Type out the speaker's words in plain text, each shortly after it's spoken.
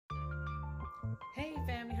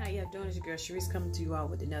y'all doing? It's your girl Sharice coming to you all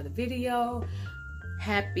with another video.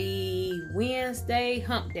 Happy Wednesday,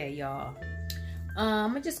 hump day, y'all.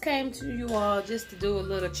 I just came to you all just to do a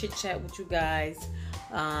little chit chat with you guys.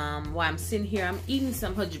 While I'm sitting here, I'm eating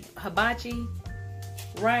some hibachi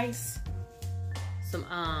rice,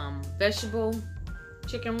 some vegetable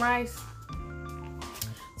chicken rice.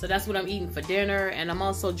 So that's what I'm eating for dinner, and I'm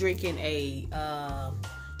also drinking a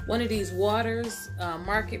one of these waters,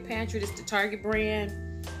 Market Pantry. This is the Target brand.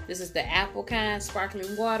 This is the apple kind,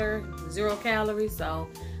 sparkling water, 0 calories. So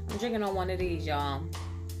I'm drinking on one of these, y'all.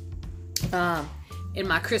 In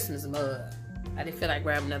my Christmas mug. I didn't feel like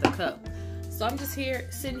grabbing another cup. So I'm just here,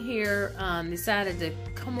 sitting here, decided to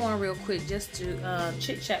come on real quick just to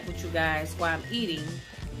chit chat with you guys while I'm eating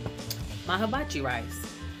my hibachi rice.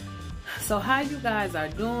 So how you guys are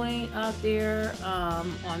doing out there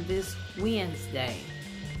on this Wednesday?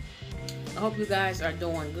 I hope you guys are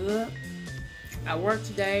doing good. I worked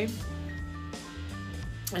today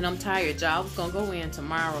and I'm tired, y'all. I was gonna go in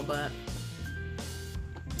tomorrow, but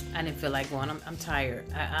I didn't feel like going. I'm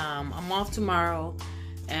tired. I'm off tomorrow,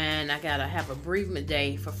 and I gotta have a bereavement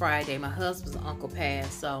day for Friday. My husband's uncle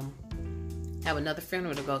passed, so I have another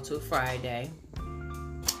funeral to go to Friday.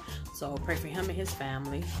 So pray for him and his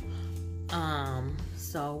family.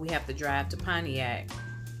 So we have to drive to Pontiac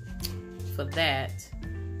for that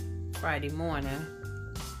Friday morning.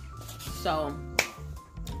 So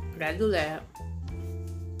I gotta do that,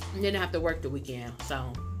 and then I have to work the weekend.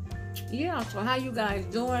 So yeah, so how you guys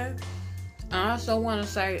doing? I also want to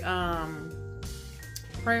say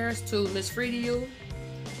prayers to Miss Free to You.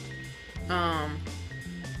 I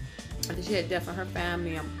think she had death in her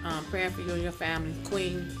family. I'm praying for you and your family,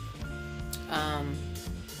 Queen.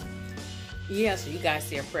 Yeah, so you guys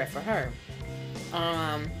say a prayer for her.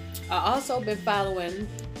 I also been following,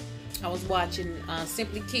 I was watching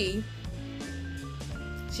Simply Key.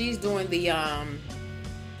 She's doing the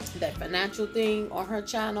that financial thing on her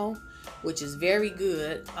channel, which is very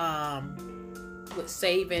good, with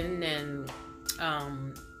saving and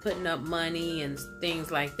putting up money and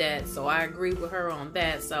things like that. So I agree with her on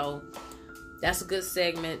that. So that's a good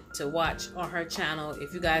segment to watch on her channel.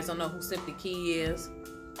 If you guys don't know who Simply Key is,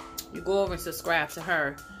 you go over and subscribe to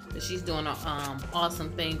her. She's doing an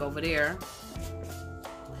awesome thing over there.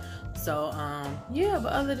 So yeah,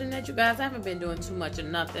 but other than that, you guys, I haven't been doing too much of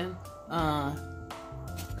nothing.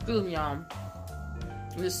 Excuse me, y'all.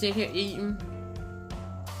 I'm just sitting here eating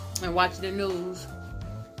and watching the news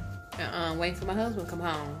and waiting for my husband to come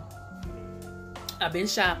home. I've been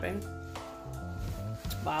shopping,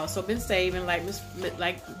 but I also been saving like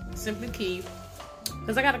Simply Key,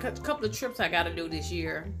 because I got a couple of trips I got to do this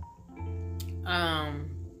year. I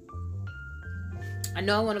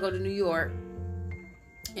know I want to go to New York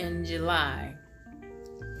in July.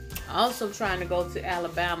 I'm also trying to go to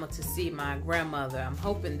Alabama to see my grandmother. I'm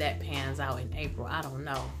hoping that pans out in April. I don't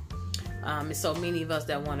know. There's so many of us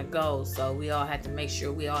that want to go, so we all have to make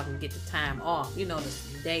sure we all can get the time off, you know,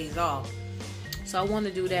 the days off. So I want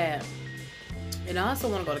to do that. And I also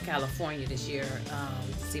want to go to California this year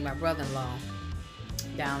to see my brother-in-law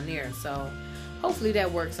down there. So hopefully that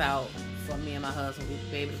works out for me and my husband. We'll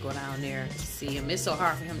be able to go down there to see him. It's so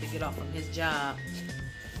hard for him to get off from his job.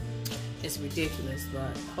 It's ridiculous,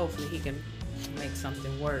 but hopefully he can make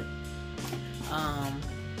something work.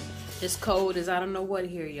 It's cold as I don't know what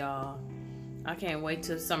here, y'all. I can't wait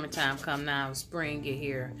till summertime come now, spring get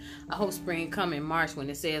here. I hope spring come in March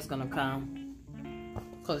when it says it's gonna come,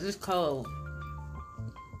 because it's cold.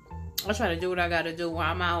 I try to do what I gotta do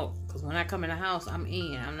while I'm out, because when I come in the house, I'm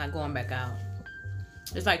in. I'm not going back out.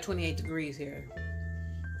 It's like 28 degrees here,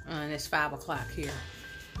 and it's 5 o'clock here.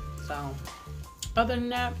 So other than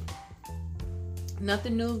that,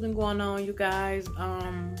 nothing new's been going on, you guys.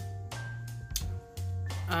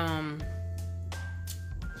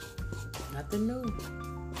 Nothing new.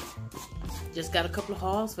 Just got a couple of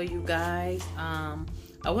hauls for you guys. I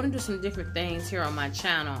want to do some different things here on my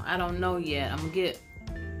channel. I don't know yet. I'm gonna get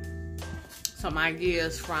some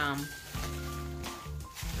ideas from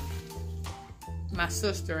my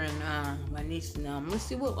sister and my niece and them. Let's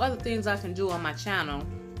see what other things I can do on my channel.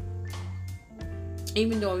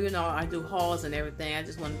 Even though, you know, I do hauls and everything, I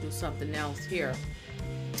just want to do something else here.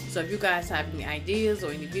 So if you guys have any ideas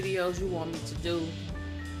or any videos you want me to do,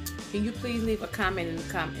 can you please leave a comment in the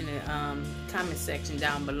comment section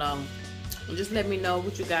down below, and just let me know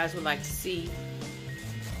what you guys would like to see.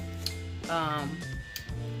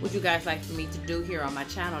 What you guys like for me to do here on my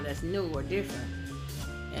channel that's new or different,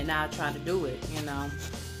 and I'll try to do it, you know.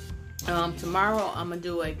 Tomorrow I'm gonna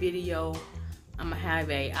do a video. I'm gonna have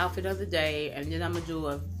a outfit of the day, and then I'm gonna do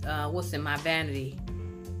a what's in my vanity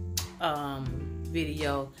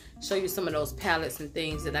video, show you some of those palettes and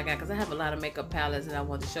things that I got, because I have a lot of makeup palettes and I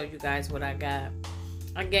want to show you guys what I got.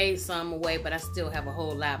 I gave some away, but I still have a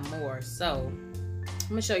whole lot more. So I'm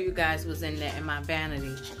gonna show you guys what's in there in my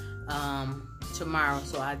vanity tomorrow.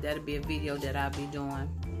 So that'll be a video that I'll be doing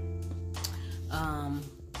on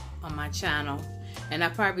my channel. And I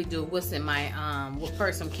probably do what's in my what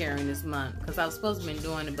purse I'm carrying this month, because I was supposed to be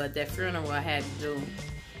doing it, but that funeral I had to do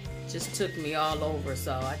just took me all over.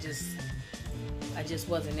 So I just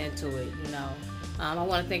wasn't into it, you know. I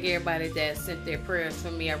want to thank everybody that sent their prayers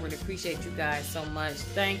for me. I really appreciate you guys so much.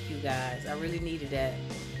 Thank you guys. I really needed that.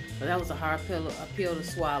 But that was a hard pill to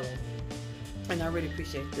swallow. And I really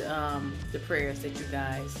appreciate the prayers that you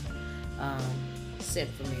guys sent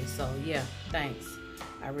for me. So yeah, thanks.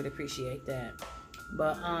 I really appreciate that.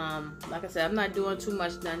 But like I said, I'm not doing too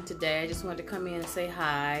much done today. I just wanted to come in and say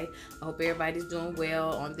hi. I hope everybody's doing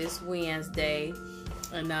well on this Wednesday.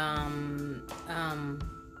 And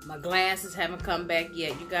my glasses haven't come back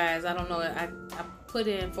yet, you guys. I don't know. I put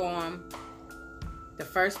in for them the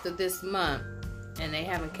 1st of this month, and they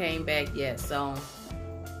haven't came back yet. So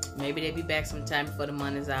maybe they'll be back sometime before the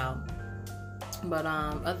month is out. But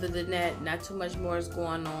other than that, not too much more is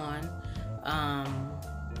going on.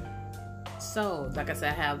 So like I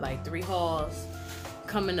said, I have like 3 hauls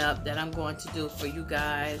coming up that I'm going to do for you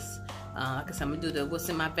guys. Like I said, I'm gonna do the what's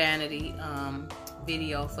in my vanity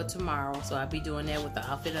video for tomorrow. So I'll be doing that with the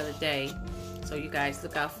outfit of the day. So you guys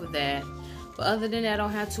look out for that. But other than that, I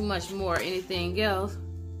don't have too much more anything else.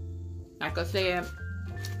 Like I said,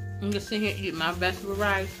 I'm just sitting here eating my vegetable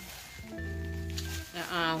rice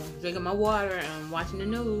and drinking my water and watching the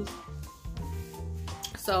news.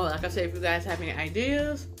 So like I said, if you guys have any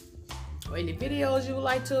ideas or any videos you would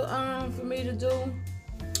like to for me to do,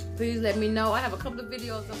 please let me know. I have a couple of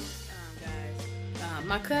videos of guys.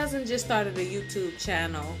 My cousin just started a YouTube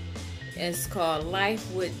channel. It's called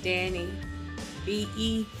Life with Danny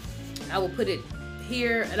BE. I will put it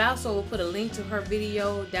here, and I also will put a link to her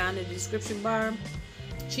video down in the description bar.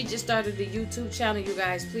 She just started the YouTube channel, you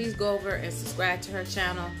guys. Please go over and subscribe to her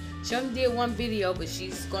channel. She only did 1 video, but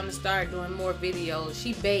she's going to start doing more videos.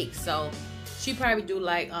 She bakes, so she probably do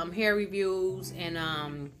like hair reviews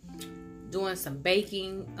and doing some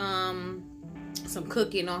baking, some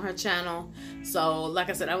cooking on her channel. So like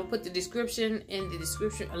I said, I will put the description in the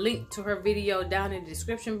description, a link to her video down in the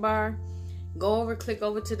description bar. Go over, click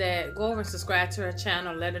over to that, go over and subscribe to her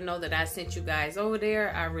channel. Let her know that I sent you guys over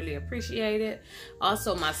there. I really appreciate it.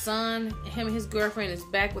 Also, my son, him and his girlfriend is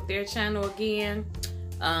back with their channel again.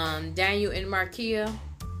 Daniel and Markia.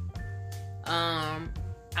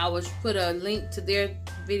 I will put a link to their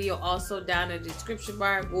video also down in the description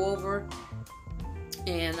bar. Go over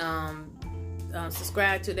and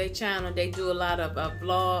subscribe to their channel. They do a lot of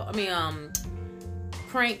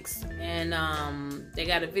pranks, and they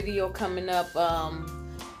got a video coming up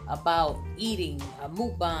about eating a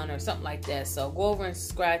mukbang or something like that. So go over and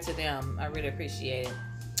subscribe to them. I really appreciate it.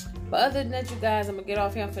 But other than that, you guys, I'm gonna get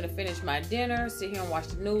off here. I'm gonna finish my dinner, sit here and watch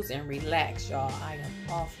the news and relax, y'all. I am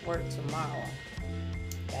off work tomorrow.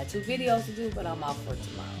 Got 2 videos to do, but I'm off work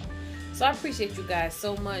tomorrow. So I appreciate you guys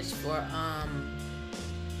so much for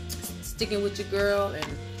sticking with your girl and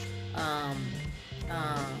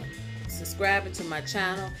subscribing to my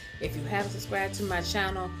channel. If you haven't subscribed to my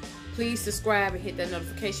channel, please subscribe and hit that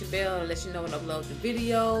notification bell to let you know when I upload the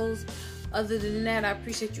videos. Other than that, I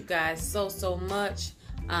appreciate you guys so much.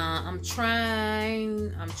 I'm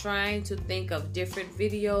trying to think of different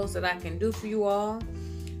videos that I can do for you all.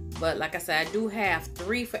 But like I said, I do have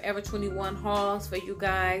 3 Forever 21 hauls for you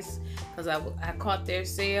guys, because I caught their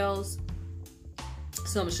sales.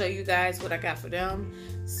 So I'm going to show you guys what I got for them.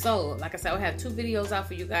 So, like I said, I'll have 2 videos out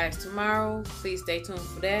for you guys tomorrow. Please stay tuned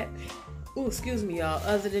for that. Ooh, excuse me, y'all.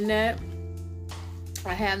 Other than that,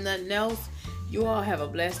 I have nothing else. You all have a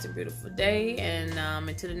blessed and beautiful day. And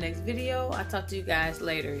until the next video, I'll talk to you guys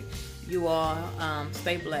later. You all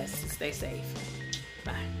stay blessed and stay safe.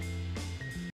 Bye.